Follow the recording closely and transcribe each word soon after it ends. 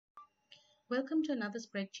Welcome to another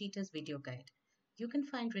Spreadsheeters video guide. You can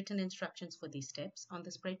find written instructions for these steps on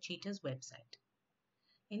the Spreadsheeters website.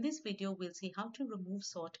 In this video, we'll see how to remove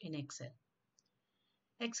sort in Excel.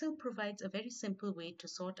 Excel provides a very simple way to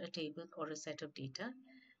sort a table or a set of data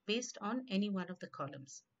based on any one of the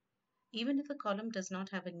columns. Even if a column does not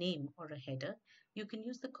have a name or a header, you can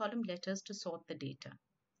use the column letters to sort the data.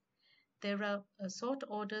 There are sort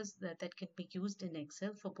orders that can be used in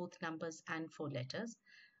Excel for both numbers and for letters.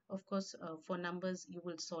 Of course, for numbers, you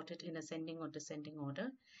will sort it in ascending or descending order.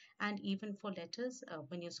 And even for letters,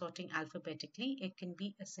 when you're sorting alphabetically, it can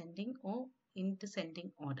be ascending or in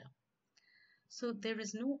descending order. So there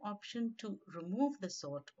is no option to remove the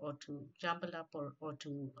sort or to jumble up or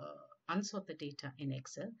to unsort the data in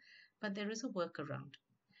Excel, but there is a workaround.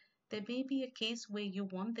 There may be a case where you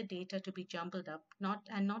want the data to be jumbled up not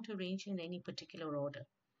arranged in any particular order.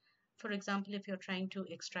 For example, if you're trying to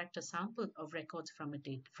extract a sample of records from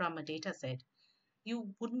a data set,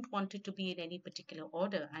 you wouldn't want it to be in any particular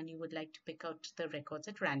order and you would like to pick out the records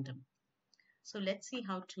at random. So let's see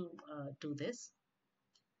how to do this.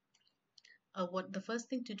 What the first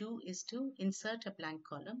thing to do is to insert a blank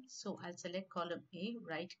column. So I'll select column A,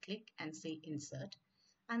 right click and say insert,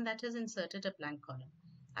 and that has inserted a blank column.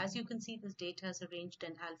 As you can see, this data is arranged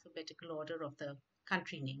in alphabetical order of the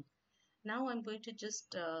country name. Now I'm going to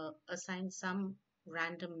just assign some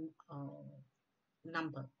random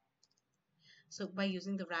number. So by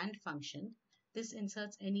using the rand function, this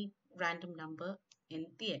inserts any random number in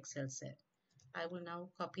the Excel cell. I will now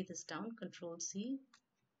copy this down, Control C,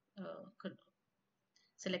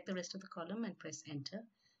 select the rest of the column and press enter.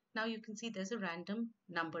 Now you can see there's a random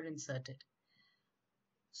number inserted.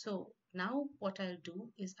 So now what I'll do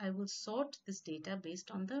is I will sort this data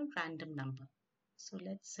based on the random number. So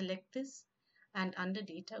let's select this and under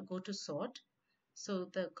data go to sort. So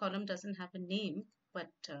the column doesn't have a name,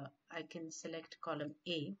 but I can select column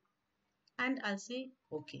A and I'll say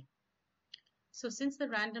OK. So since the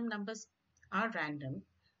random numbers are random,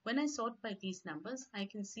 when I sort by these numbers, I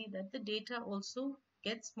can see that the data also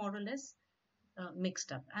gets more or less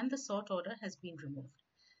mixed up and the sort order has been removed.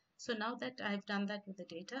 So now that I've done that with the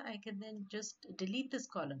data, I can then just delete this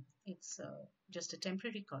column. It's just a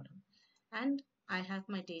temporary column. And I have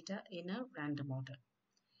my data in a random order.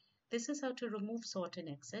 This is how to remove sort in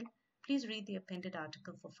Excel. Please read the appended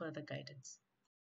article for further guidance.